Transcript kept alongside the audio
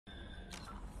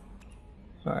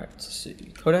Alright, let's see.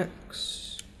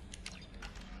 Codex.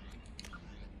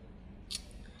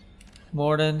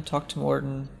 Morden, talk to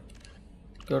Morden.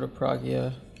 Go to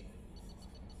Pragia.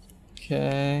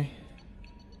 Okay.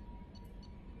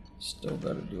 Still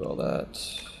gotta do all that.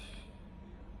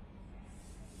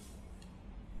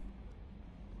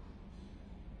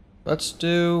 Let's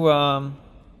do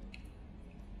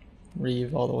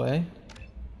Reeve all the way.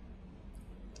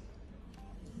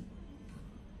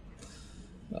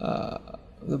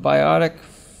 The biotic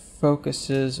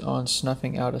focuses on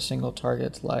snuffing out a single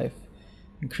target's life,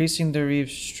 increasing the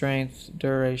Reeve's strength,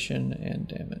 duration, and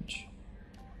damage.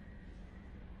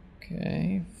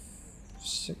 Okay,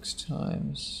 6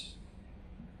 times.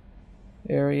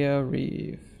 Area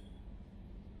Reeve.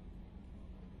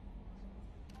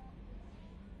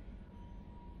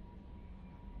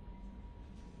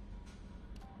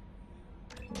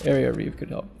 Area Reeve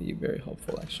could be very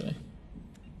helpful, actually.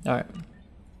 Alright.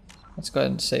 Let's go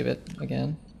ahead and save it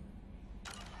again.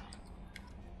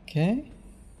 Okay.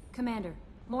 Commander,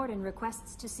 Morden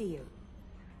requests to see you.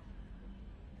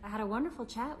 I had a wonderful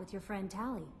chat with your friend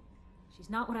Tally. She's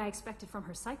not what I expected from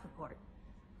her psych report.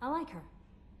 I like her.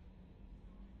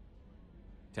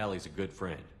 Tally's a good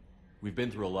friend. We've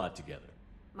been through a lot together.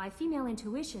 My female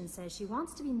intuition says she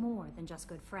wants to be more than just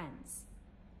good friends.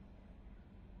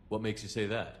 What makes you say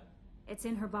that? It's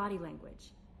in her body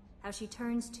language. How she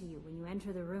turns to you when you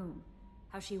enter the room.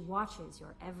 How she watches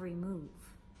your every move.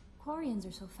 Quarians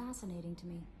are so fascinating to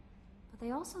me, but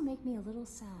they also make me a little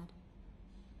sad.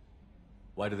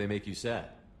 Why do they make you sad?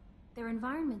 Their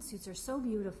environment suits are so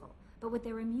beautiful, but with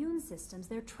their immune systems,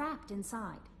 they're trapped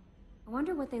inside. I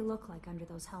wonder what they look like under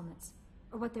those helmets,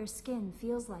 or what their skin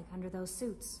feels like under those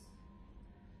suits.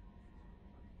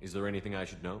 Is there anything I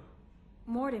should know?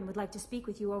 Morden would like to speak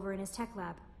with you over in his tech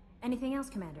lab. Anything else,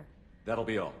 Commander? That'll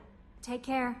be all. Take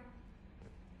care.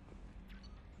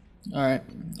 Alright,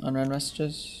 unread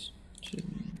messages.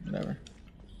 Whatever.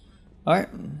 Alright.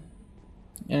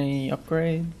 Any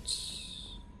upgrades?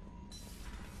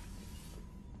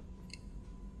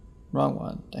 Wrong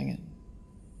one, dang it.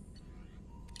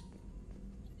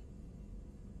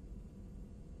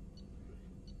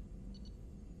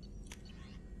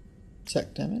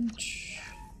 Tech damage.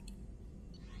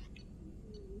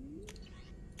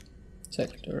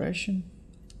 Tech duration.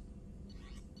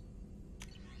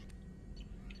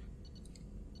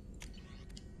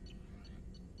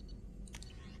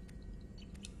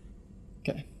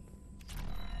 Okay.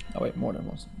 Oh wait, Morden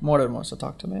wants to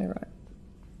talk to me, right?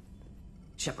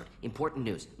 Shepard, important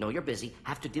news. Know you're busy.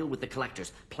 Have to deal with the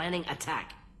collectors. Planning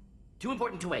attack. Too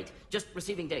important to wait. Just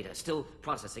receiving data. Still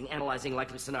processing, analyzing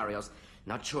likely scenarios.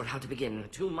 Not sure how to begin.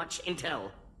 Too much intel.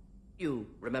 You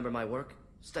remember my work?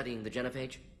 Studying the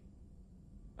genophage?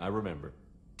 I remember.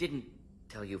 Didn't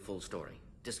tell you full story.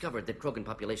 Discovered that Krogan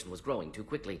population was growing too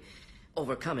quickly.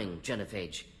 Overcoming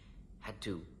genophage. Had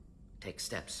to take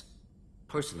steps.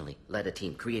 Personally led a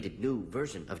team, created new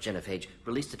version of genophage,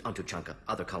 released it onto Chanka,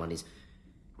 other colonies.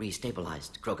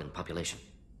 Restabilized Krogan population.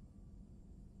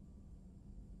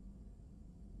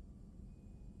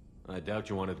 I doubt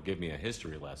you wanted to give me a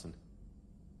history lesson.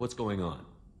 What's going on?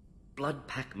 Blood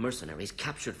Pack mercenaries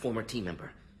captured former team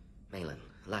member. Malin,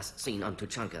 last seen on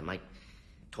Tuchanka, might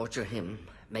torture him,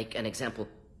 make an example.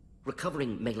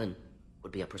 Recovering Malin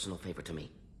would be a personal favor to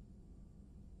me.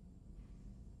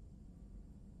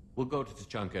 We'll go to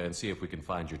Tuchanka and see if we can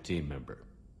find your team member.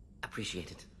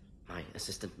 Appreciate it. My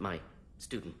assistant, my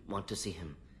student, want to see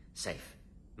him safe.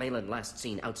 Malin last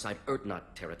seen outside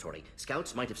Erdnot territory.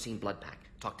 Scouts might have seen Blood Pack.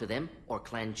 Talk to them or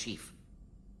clan chief.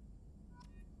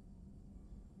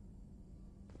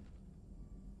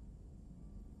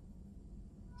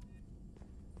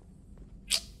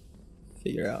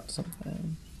 Figure out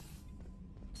something.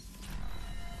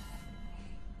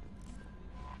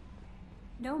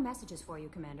 No messages for you,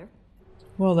 Commander.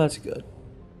 Well, that's good.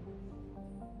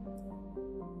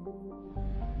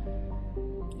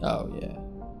 Oh, yeah.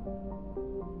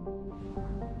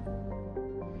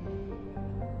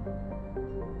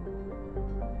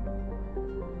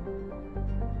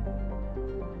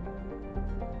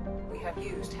 We have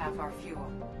used half our fuel.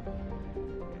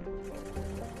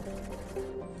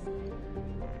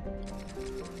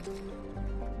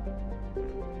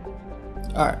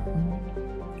 Alright.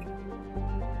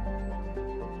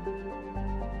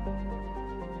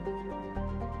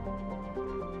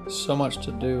 So much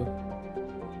to do.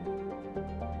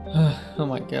 Oh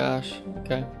my gosh.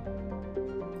 Okay.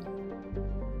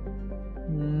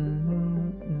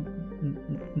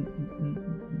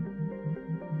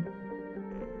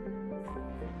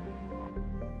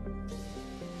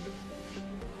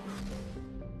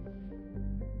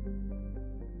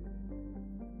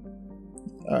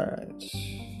 Alright.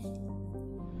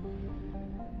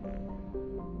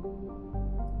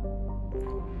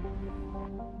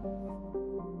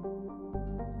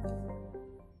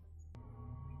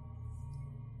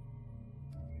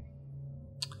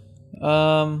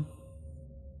 Um...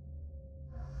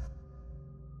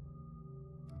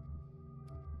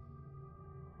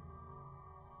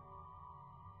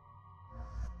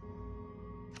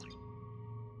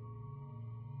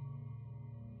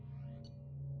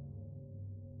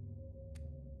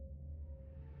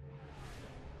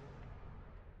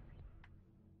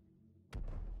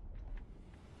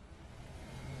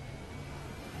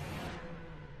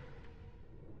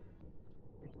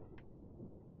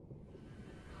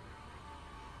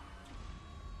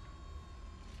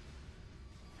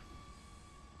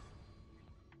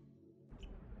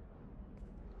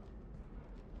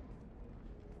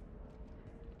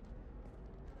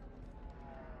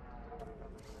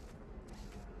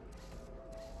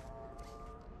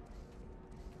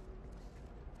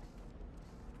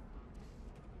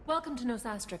 Welcome to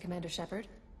Nosastra, Commander Shepard.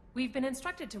 We've been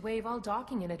instructed to waive all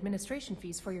docking and administration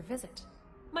fees for your visit.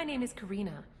 My name is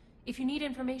Karina. If you need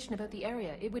information about the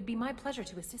area, it would be my pleasure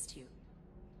to assist you.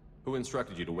 Who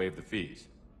instructed you to waive the fees?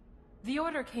 The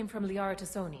order came from Liara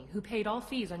Tassoni, who paid all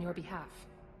fees on your behalf.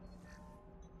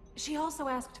 She also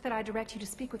asked that I direct you to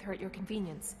speak with her at your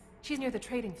convenience. She's near the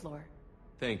trading floor.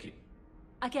 Thank you.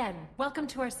 Again, welcome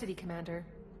to our city, Commander.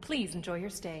 Please enjoy your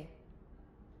stay.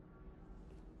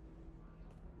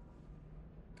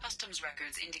 Customs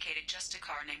records indicated just a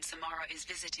car named Samara is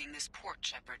visiting this port,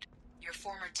 Shepard. Your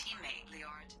former teammate,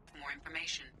 Liara, for more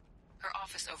information. Her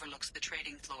office overlooks the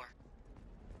trading floor.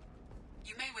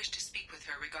 You may wish to speak with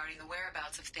her regarding the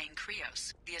whereabouts of Thane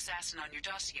Krios, the assassin on your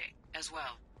dossier, as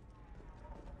well.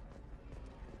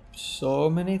 So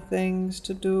many things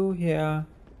to do here.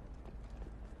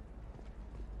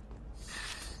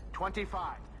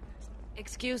 25.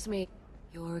 Excuse me.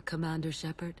 You're Commander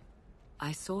Shepard?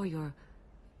 I saw your...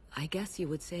 I guess you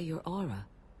would say your aura.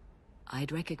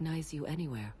 I'd recognize you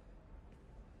anywhere.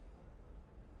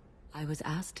 I was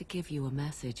asked to give you a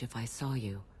message if I saw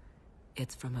you.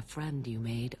 It's from a friend you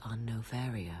made on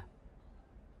Novaria.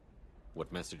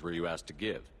 What message were you asked to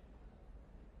give?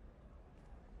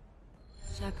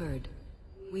 Shepard,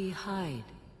 we hide.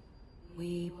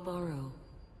 We burrow.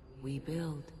 We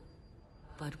build.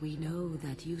 But we know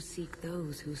that you seek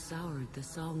those who soured the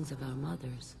songs of our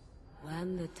mothers.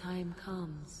 When the time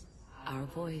comes, our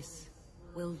voice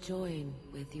will join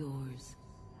with yours,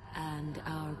 and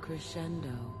our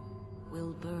crescendo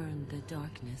will burn the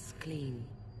darkness clean.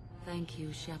 Thank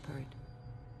you, Shepard.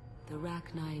 The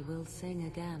Rachni will sing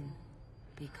again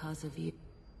because of you.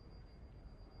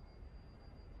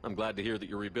 I'm glad to hear that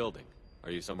you're rebuilding.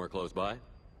 Are you somewhere close by?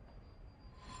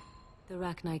 The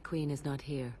Rachni Queen is not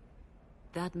here.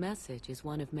 That message is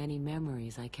one of many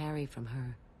memories I carry from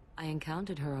her. I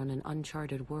encountered her on an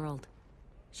uncharted world.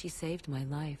 She saved my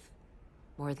life.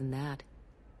 More than that,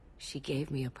 she gave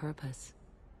me a purpose.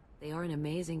 They are an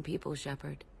amazing people,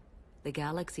 Shepard. The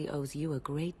galaxy owes you a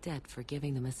great debt for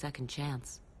giving them a second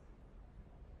chance.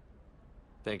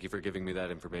 Thank you for giving me that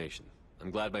information.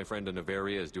 I'm glad my friend in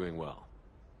Novaria is doing well.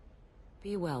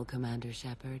 Be well, Commander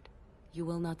Shepard. You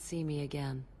will not see me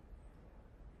again.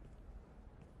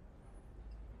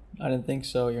 I didn't think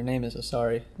so. Your name is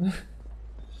Asari.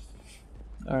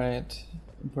 Alright.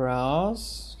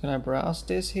 Browse. Can I browse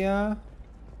this here?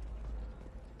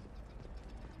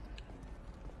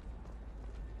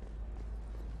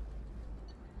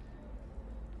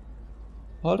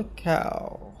 Holy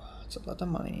cow. It's a lot of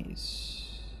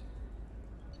monies.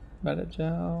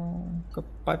 Metagel.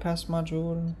 Bypass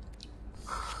module.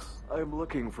 I'm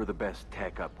looking for the best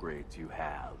tech upgrades you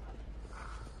have.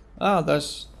 Oh,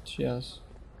 that's... yes.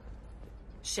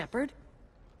 Shepard?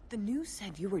 The news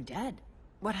said you were dead.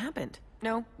 What happened?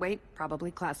 No, wait,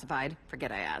 probably classified.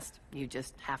 Forget I asked. You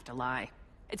just have to lie.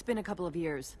 It's been a couple of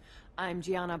years. I'm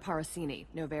Gianna Parasini,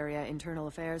 Novaria Internal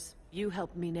Affairs. You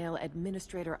helped me nail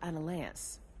Administrator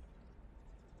Analeas.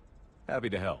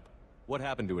 Happy to help. What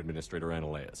happened to Administrator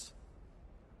Analeas?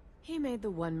 He made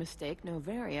the one mistake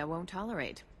Novaria won't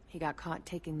tolerate. He got caught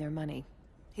taking their money.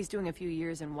 He's doing a few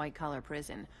years in white-collar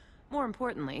prison. More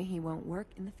importantly, he won't work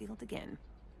in the field again.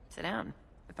 Sit down.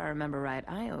 If I remember right,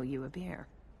 I owe you a beer.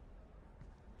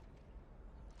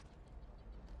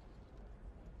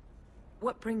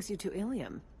 What brings you to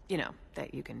Illium? You know,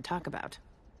 that you can talk about.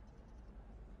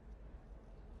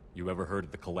 You ever heard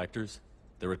of the Collectors?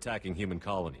 They're attacking human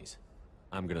colonies.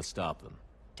 I'm gonna stop them.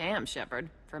 Damn, Shepard.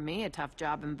 For me, a tough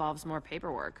job involves more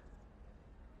paperwork.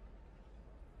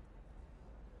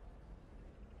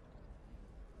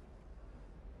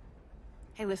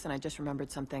 Hey, listen, I just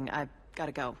remembered something. I've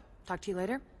gotta go. Talk to you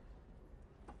later?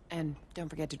 And don't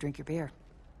forget to drink your beer.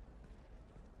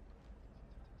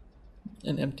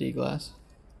 An empty glass.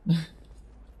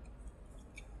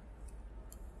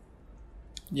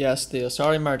 Yes, the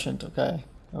sorry merchant. Okay,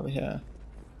 over here.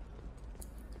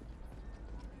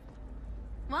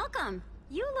 Welcome.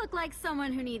 You look like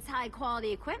someone who needs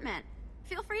high-quality equipment.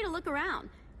 Feel free to look around.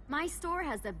 My store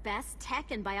has the best tech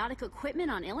and biotic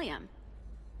equipment on Illium.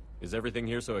 Is everything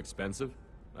here so expensive?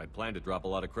 I'd planned to drop a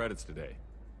lot of credits today.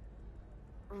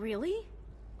 Really?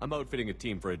 I'm outfitting a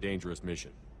team for a dangerous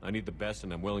mission. I need the best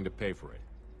and I'm willing to pay for it.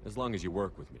 As long as you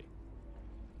work with me.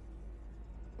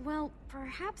 Well,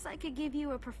 perhaps I could give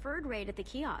you a preferred rate at the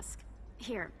kiosk.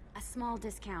 Here, a small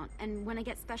discount, and when I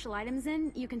get special items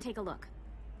in, you can take a look.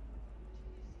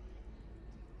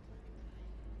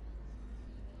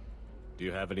 Do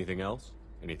you have anything else?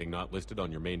 Anything not listed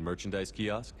on your main merchandise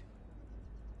kiosk?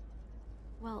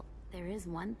 Well, there is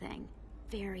one thing.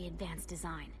 Very advanced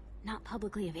design. Not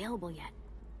publicly available yet.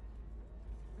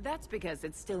 That's because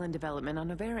it's still in development on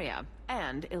Novaria,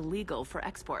 and illegal for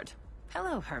export.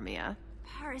 Hello, Hermia.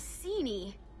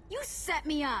 Parasini, you set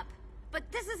me up!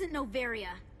 But this isn't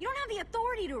Novaria. You don't have the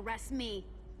authority to arrest me!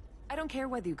 I don't care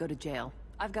whether you go to jail.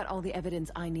 I've got all the evidence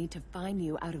I need to find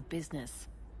you out of business.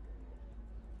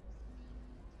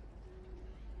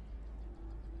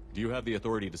 Do you have the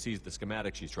authority to seize the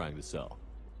schematic she's trying to sell?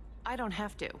 I don't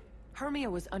have to. Hermia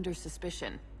was under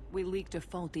suspicion. We leaked a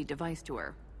faulty device to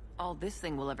her. All this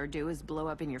thing will ever do is blow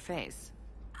up in your face.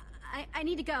 I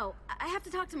need to go. I have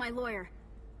to talk to my lawyer.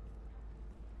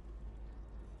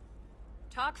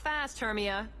 Talk fast,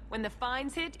 Hermia. When the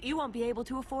fines hit, you won't be able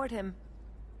to afford him.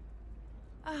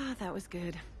 Ah, that was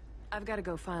good. I've got to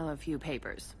go file a few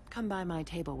papers. Come by my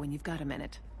table when you've got a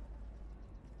minute.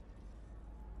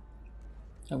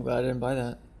 I'm glad I didn't buy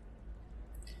that.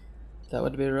 That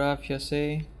would be rough, you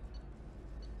see.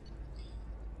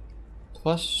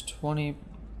 Plus 20%.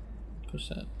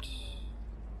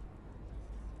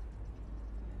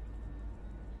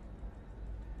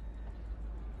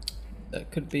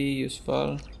 That could be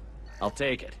useful. I'll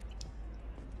take it.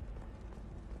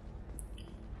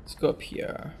 Let's go up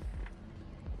here.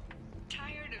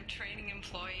 Tired of training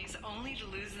employees only to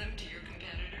lose them to your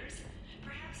competitors?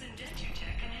 Perhaps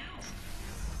Indentutech can help.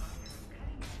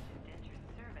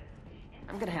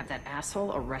 I'm gonna have that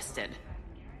asshole arrested.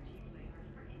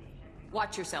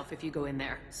 Watch yourself if you go in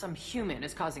there. Some human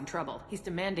is causing trouble. He's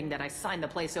demanding that I sign the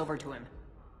place over to him.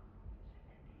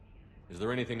 Is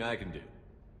there anything I can do?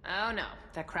 Oh no,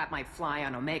 that crap might fly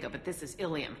on Omega, but this is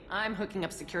Illium. I'm hooking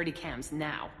up security cams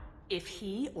now. If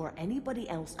he or anybody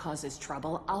else causes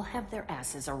trouble, I'll have their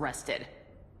asses arrested.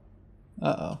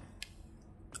 Uh-oh.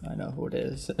 I know who it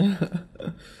is.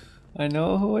 I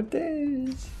know who it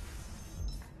is.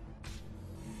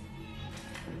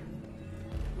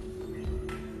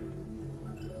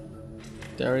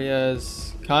 There he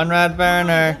is. Conrad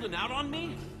Werner. Holding out on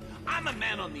me? I'm a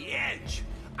man on the edge.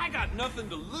 I got nothing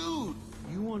to lose.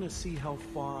 You want to see how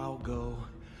far I'll go?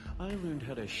 I learned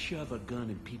how to shove a gun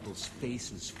in people's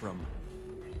faces from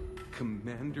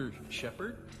Commander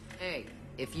Shepard. Hey,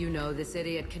 if you know this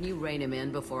idiot, can you rein him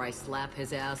in before I slap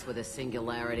his ass with a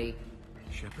singularity?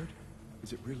 Shepard?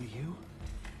 Is it really you?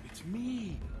 It's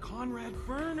me, Conrad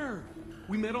Werner.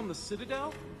 We met on the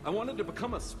Citadel. I wanted to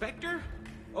become a Spectre.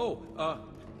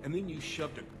 And then you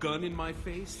shoved a gun in my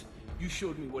face. You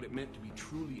showed me what it meant to be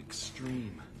truly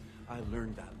extreme. I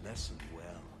learned that lesson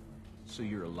well. So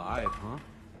you're alive, huh?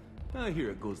 I hear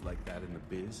it goes like that in the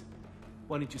biz.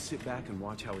 Why don't you sit back and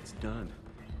watch how it's done?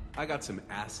 I got some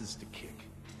asses to kick.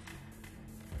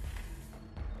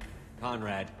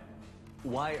 Conrad,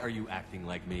 why are you acting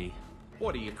like me?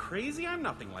 What, are you crazy? I'm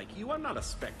nothing like you. I'm not a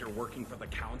Spectre working for the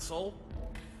Council.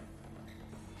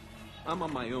 I'm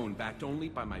on my own, backed only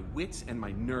by my wits and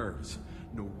my nerves.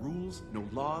 No rules, no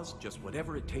laws, just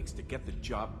whatever it takes to get the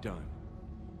job done.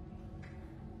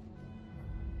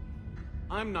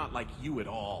 I'm not like you at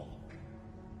all.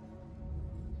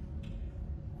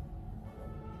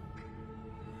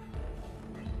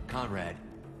 Conrad,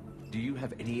 do you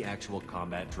have any actual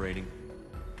combat training?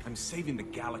 I'm saving the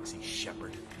galaxy,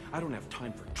 Shepard. I don't have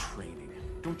time for training.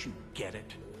 Don't you get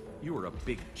it? You were a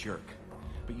big jerk,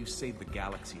 but you saved the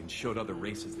galaxy and showed other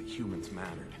races that humans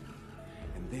mattered.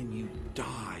 And then you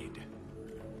died.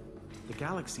 The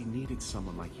galaxy needed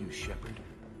someone like you, Shepard.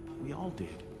 We all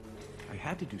did. I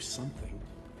had to do something.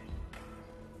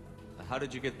 How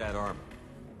did you get that armor?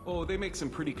 Oh, they make some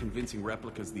pretty convincing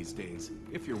replicas these days,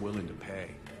 if you're willing to pay.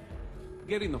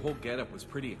 Getting the whole getup was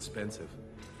pretty expensive,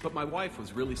 but my wife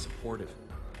was really supportive.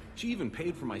 She even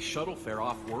paid for my shuttle fare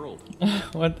off-world.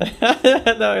 What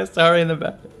the No, sorry in the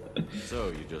back. So,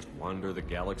 you just wander the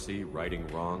galaxy, righting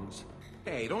wrongs?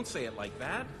 Hey, don't say it like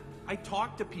that. I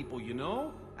talk to people, you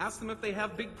know? Ask them if they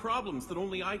have big problems that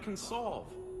only I can solve.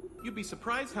 You'd be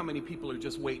surprised how many people are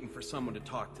just waiting for someone to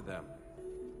talk to them.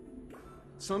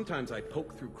 Sometimes I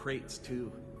poke through crates,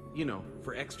 too. You know,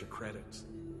 for extra credits.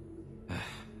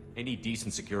 Any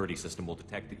decent security system will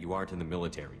detect that you aren't in the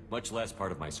military, much less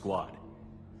part of my squad.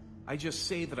 I just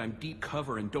say that I'm deep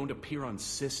cover and don't appear on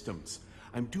systems.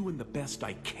 I'm doing the best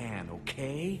I can,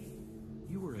 okay?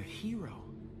 You were a hero.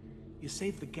 You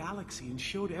saved the galaxy and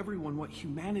showed everyone what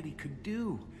humanity could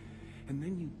do. And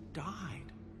then you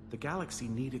died. The galaxy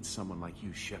needed someone like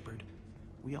you, Shepard.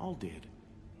 We all did.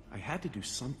 I had to do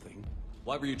something.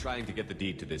 Why were you trying to get the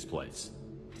deed to this place?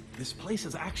 This place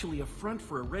is actually a front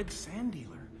for a red sand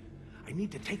dealer. I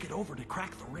need to take it over to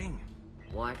crack the ring.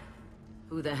 What?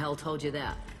 Who the hell told you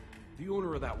that? The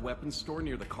owner of that weapons store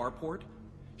near the carport?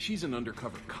 She's an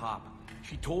undercover cop.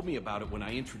 She told me about it when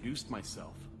I introduced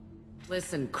myself.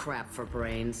 Listen, crap for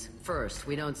brains. First,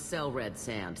 we don't sell red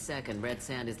sand. Second, red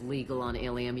sand is legal on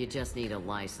Illium. You just need a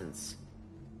license.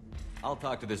 I'll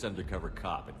talk to this undercover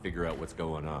cop and figure out what's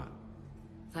going on.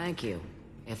 Thank you.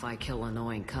 If I kill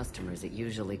annoying customers, it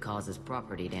usually causes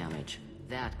property damage.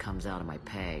 That comes out of my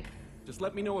pay. Just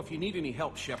let me know if you need any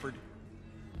help, Shepard.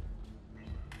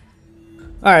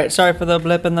 Alright, sorry for the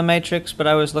blip in the Matrix, but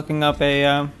I was looking up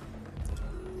a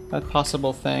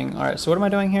possible thing. Alright, so what am I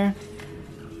doing here?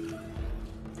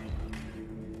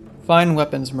 Find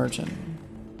weapons merchant.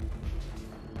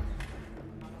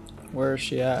 Where is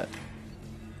she at?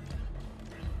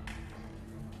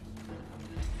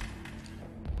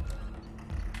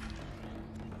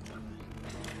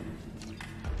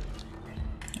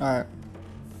 Alright.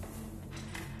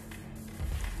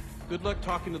 Good luck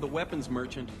talking to the weapons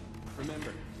merchant.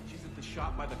 Remember, she's at the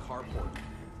shop by the carport.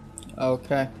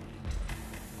 Okay.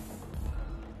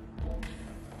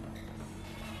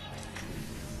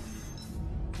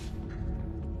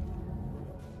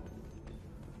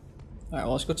 Alright,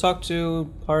 well, let's go talk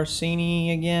to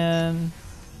Parsini again.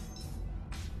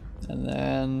 And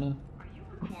then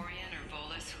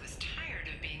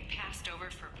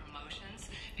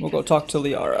we'll go talk to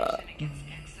Liara.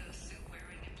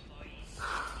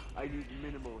 I need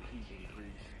minimal heat increase.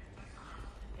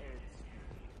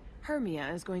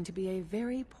 Hermia is going to be a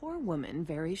very poor woman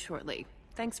very shortly.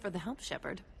 Thanks for the help,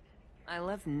 Shepard. I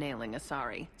love nailing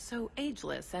Asari. So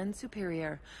ageless and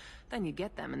superior. Then you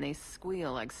get them and they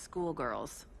squeal like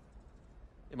schoolgirls.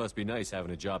 It must be nice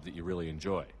having a job that you really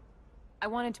enjoy. I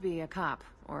wanted to be a cop,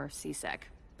 or CSEC,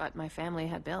 but my family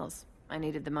had bills. I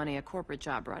needed the money a corporate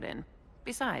job brought in.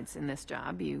 Besides, in this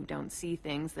job, you don't see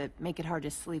things that make it hard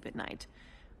to sleep at night.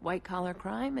 White-collar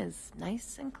crime is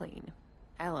nice and clean.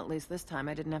 Hell, at least this time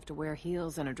I didn't have to wear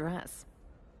heels and a dress.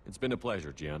 It's been a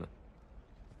pleasure, Gianna.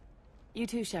 You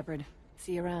too, Shepard.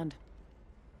 See you around.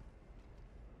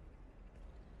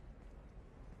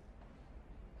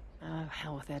 Oh,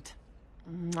 hell with it.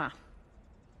 Mwah.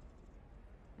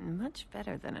 Much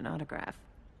better than an autograph.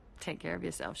 Take care of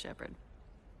yourself, Shepard.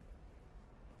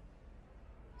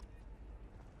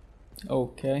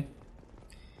 Okay.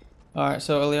 Alright,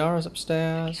 so Liara's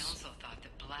upstairs. The council thought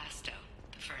that Blasto,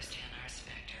 the first NR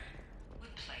Spectre,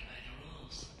 would play by the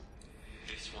rules.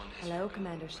 This one has Hello,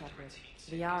 Commander Shepard.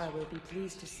 Liara will be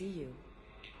pleased to see you.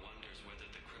 It wonders whether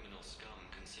the criminal scum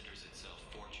considers itself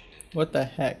fortunate. What the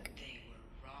heck?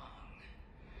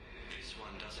 This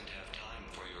one doesn't have time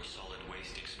for your solid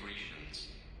waste excretions.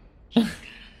 She's got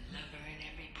a lover in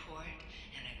every port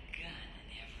and a gun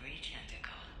in every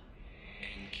tentacle.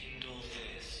 Enkindle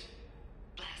this.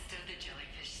 Blasto the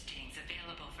Jellyfish Stings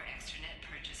available for extranet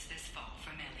purchase this fall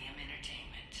from Illium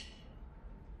Entertainment.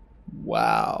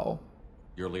 Wow.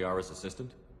 You're Liara's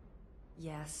assistant?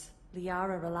 Yes,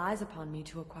 Liara relies upon me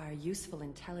to acquire useful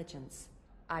intelligence.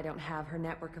 I don't have her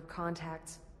network of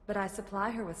contacts, but I supply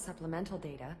her with supplemental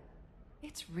data.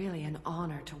 It's really an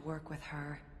honor to work with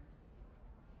her.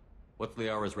 What's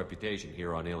Liara's reputation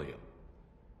here on Illium?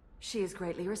 She is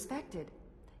greatly respected.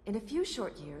 In a few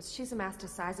short years, she's amassed a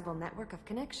sizable network of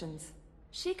connections.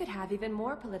 She could have even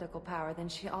more political power than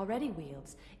she already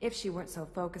wields, if she weren't so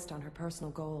focused on her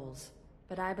personal goals.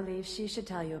 But I believe she should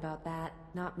tell you about that,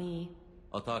 not me.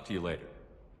 I'll talk to you later.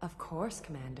 Of course,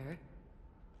 Commander.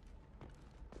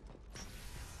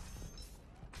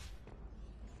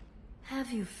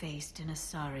 Have you faced an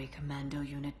Asari commando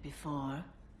unit before?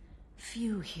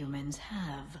 Few humans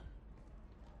have.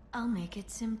 I'll make it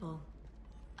simple.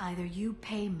 Either you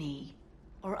pay me,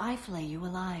 or I flay you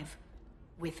alive.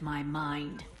 With my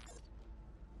mind.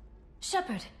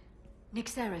 Shepard!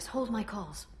 Nixeris, hold my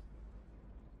calls.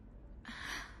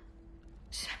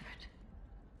 Shepard.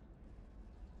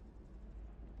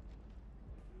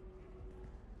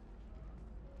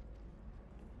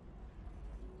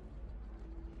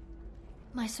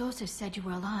 My sources said you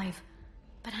were alive,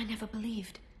 but I never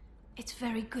believed. It's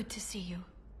very good to see you.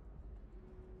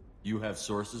 You have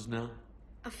sources now?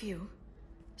 A few.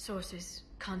 Sources,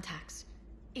 contacts,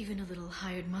 even a little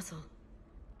hired muscle.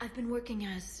 I've been working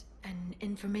as an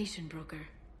information broker.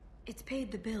 It's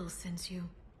paid the bills since you...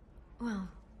 well,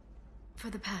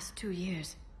 for the past 2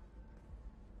 years.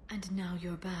 And now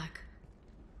you're back,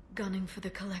 gunning for the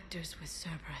collectors with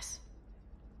Cerberus.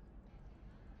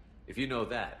 If you know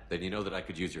that, then you know that I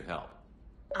could use your help.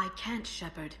 I can't,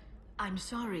 Shepard. I'm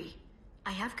sorry.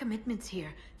 I have commitments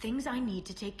here, things I need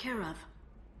to take care of.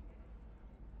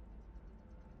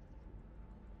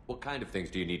 What kind of things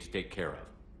do you need to take care of?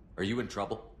 Are you in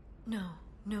trouble? No,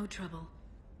 no trouble.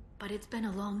 But it's been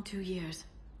a long 2 years.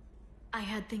 I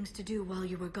had things to do while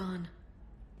you were gone.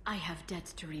 I have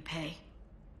debts to repay.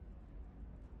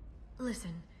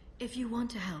 Listen, if you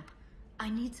want to help, I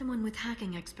need someone with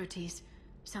hacking expertise.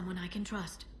 Someone I can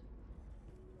trust.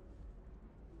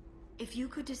 If you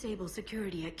could disable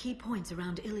security at key points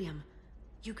around Illium,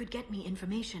 you could get me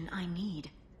information I need.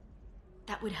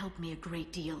 That would help me a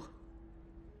great deal.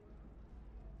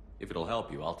 If it'll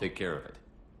help you, I'll take care of it.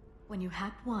 When you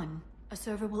hack one, a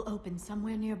server will open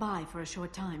somewhere nearby for a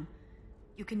short time.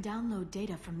 You can download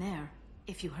data from there,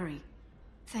 if you hurry.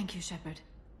 Thank you, Shepard.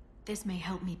 This may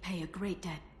help me pay a great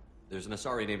debt. There's an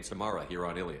Asari named Samara here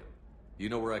on Illium. Do you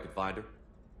know where I could find her?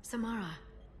 Samara.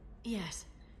 Yes.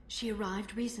 She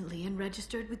arrived recently and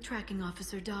registered with Tracking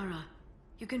Officer Dara.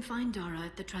 You can find Dara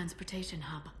at the transportation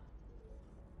hub.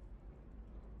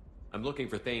 I'm looking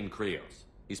for Thane Krios.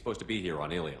 He's supposed to be here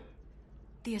on Illium.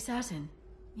 The assassin?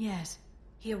 Yes.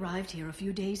 He arrived here a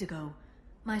few days ago.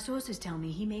 My sources tell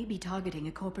me he may be targeting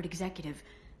a corporate executive,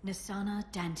 Nisana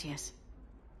Dantius.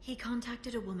 He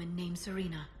contacted a woman named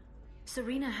Serena.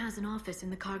 Serena has an office in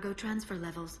the cargo transfer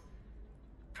levels.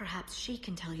 Perhaps she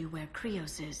can tell you where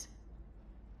Krios is.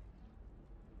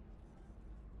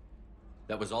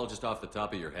 That was all just off the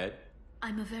top of your head?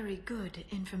 I'm a very good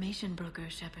information broker,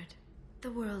 Shepard.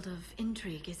 The world of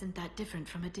intrigue isn't that different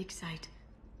from a dig site,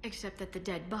 except that the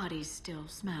dead bodies still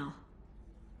smell.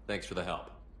 Thanks for the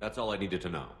help. That's all I needed to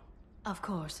know. Of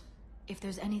course. If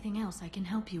there's anything else I can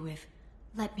help you with,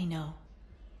 let me know.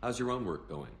 How's your own work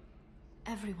going?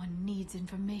 Everyone needs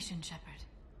information, Shepard.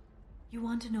 You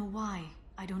want to know why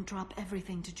I don't drop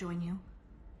everything to join you?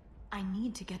 I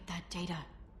need to get that data.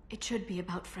 It should be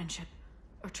about friendship,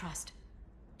 or trust.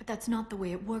 But that's not the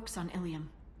way it works on Illium.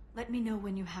 Let me know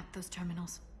when you hack those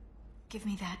terminals. Give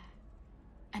me that,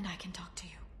 and I can talk to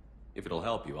you. If it'll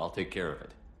help you, I'll take care of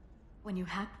it. When you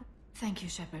hack... Thank you,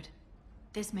 Shepard.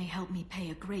 This may help me pay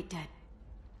a great debt.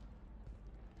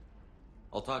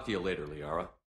 I'll talk to you later, Liara.